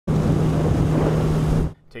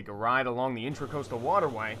Take a ride along the Intracoastal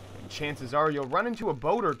Waterway, and chances are you'll run into a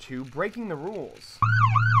boat or two breaking the rules.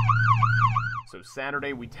 So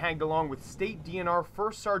Saturday, we tagged along with State DNR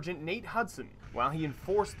First Sergeant Nate Hudson while he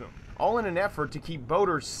enforced them, all in an effort to keep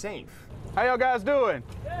boaters safe. How y'all guys doing?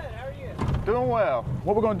 Good, how are you? Doing well.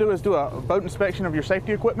 What we're going to do is do a boat inspection of your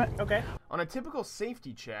safety equipment. Okay. On a typical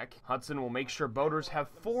safety check, Hudson will make sure boaters have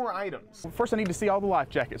 4 items. First, I need to see all the life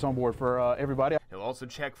jackets on board for everybody. He'll also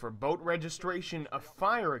check for boat registration, a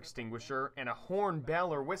fire extinguisher, and a horn,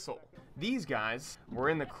 bell, or whistle. These guys were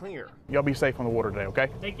in the clear. Y'all be safe on the water today, okay?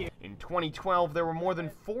 Thank you. In 2012, there were more than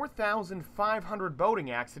 4,500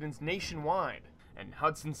 boating accidents nationwide, and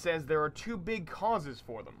Hudson says there are 2 big causes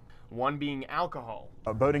for them, one being alcohol.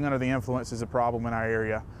 Boating under the influence is a problem in our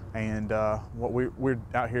area, and what we're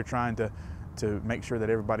out here trying to make sure that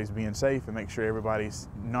everybody's being safe and make sure everybody's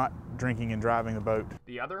not drinking and driving the boat.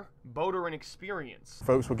 The other, boater inexperience.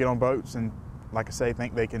 Folks will get on boats and, like I say,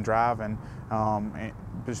 think they can drive, and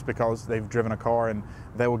just because they've driven a car, and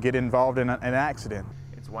they will get involved in an accident.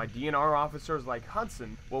 It's why DNR officers like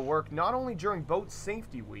Hudson will work not only during Boat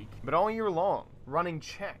Safety Week, but all year long, running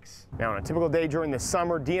checks. Now, on a typical day during the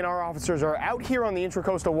summer, DNR officers are out here on the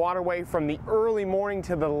Intracoastal Waterway from the early morning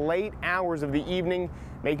to the late hours of the evening,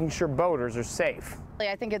 making sure boaters are safe.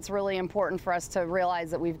 I think it's really important for us to realize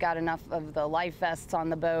that we've got enough of the life vests on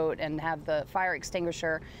the boat and have the fire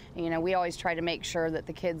extinguisher. You know, we always try to make sure that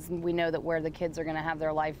the kids, we know that where the kids are going to have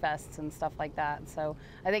their life vests and stuff like that. So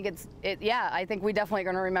I think I think we definitely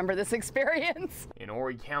going to remember this experience. In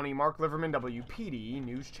Horry County, Mark Liverman, WPDE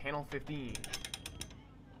News Channel 15.